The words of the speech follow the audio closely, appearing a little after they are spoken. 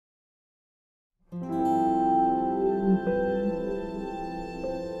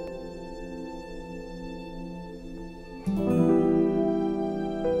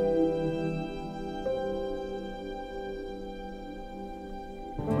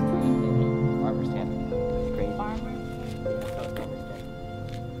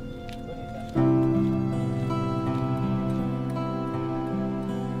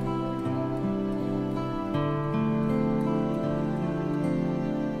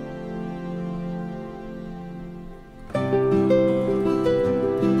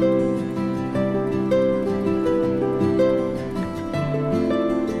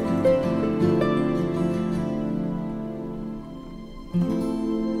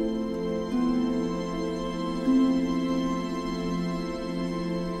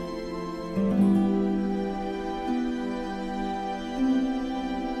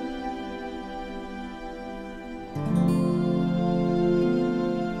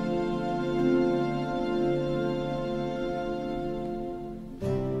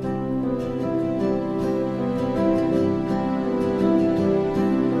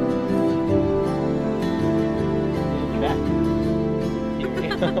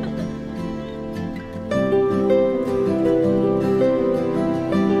Step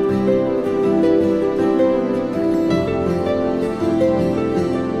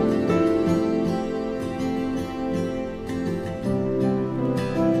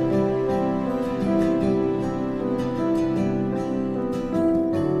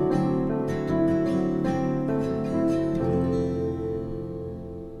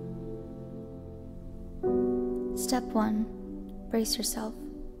 1. Brace yourself.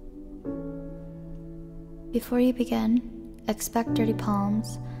 Before you begin, expect dirty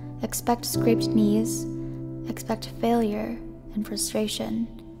palms, expect scraped knees, expect failure and frustration.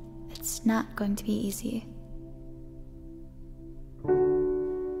 It's not going to be easy.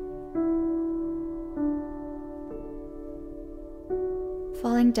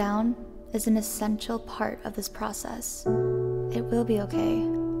 Falling down is an essential part of this process. It will be okay.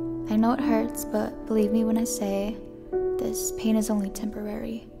 I know it hurts, but believe me when I say, this pain is only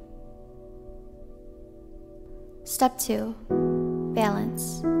temporary. Step 2.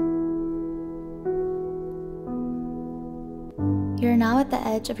 Balance. You're now at the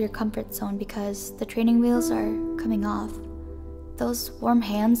edge of your comfort zone because the training wheels are coming off. Those warm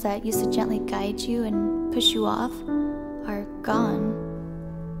hands that used to gently guide you and push you off are gone.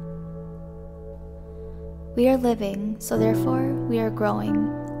 We are living, so therefore we are growing.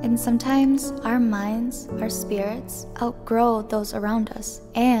 And sometimes our minds, our spirits, outgrow those around us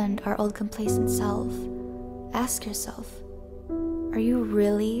and our old complacent self. Ask yourself, are you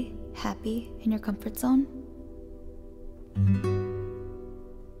really happy in your comfort zone?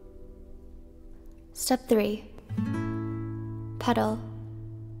 Step 3. Pedal.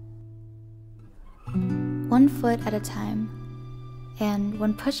 1 foot at a time, and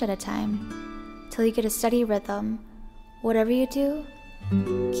 1 push at a time, till you get a steady rhythm. Whatever you do,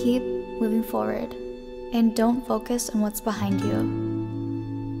 keep moving forward, and don't focus on what's behind you.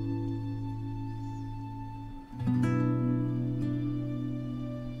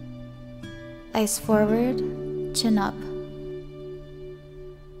 Eyes forward, chin up.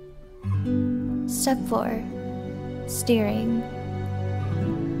 Step 4. Steering.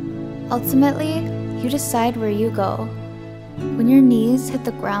 Ultimately, you decide where you go. When your knees hit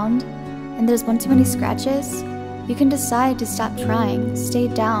the ground and there's one too many scratches, you can decide to stop trying, stay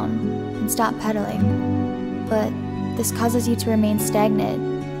down, and stop pedaling. But this causes you to remain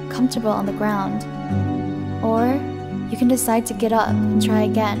stagnant, comfortable on the ground. Or you can decide to get up and try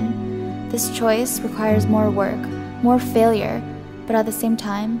again. This choice requires more work, more failure, but at the same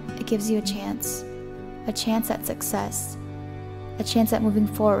time, it gives you a chance at success, a chance at moving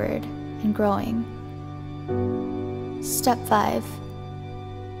forward and growing. Step 5.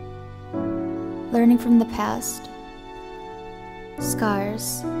 Learning from the past.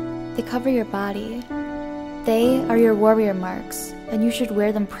 Scars, they cover your body. They are your warrior marks, and you should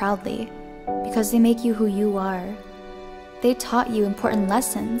wear them proudly because they make you who you are. They taught you important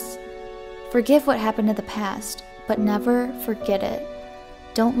lessons. Forgive what happened in the past, but never forget it.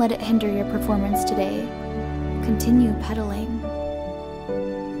 Don't let it hinder your performance today. Continue pedaling.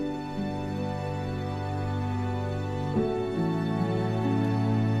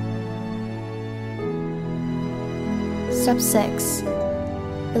 Step 6.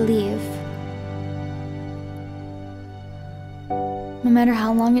 Believe. No matter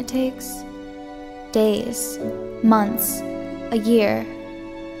how long it takes, days, months, a year,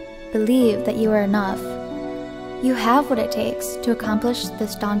 believe that you are enough. You have what it takes to accomplish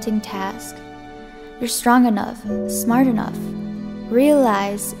this daunting task. You're strong enough, smart enough.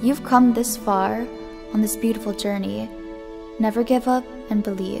 Realize you've come this far on this beautiful journey. Never give up and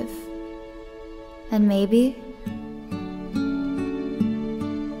believe. And maybe,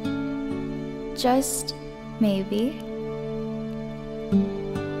 just maybe,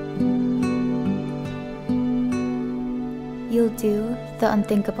 you'll do the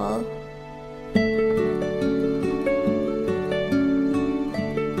unthinkable.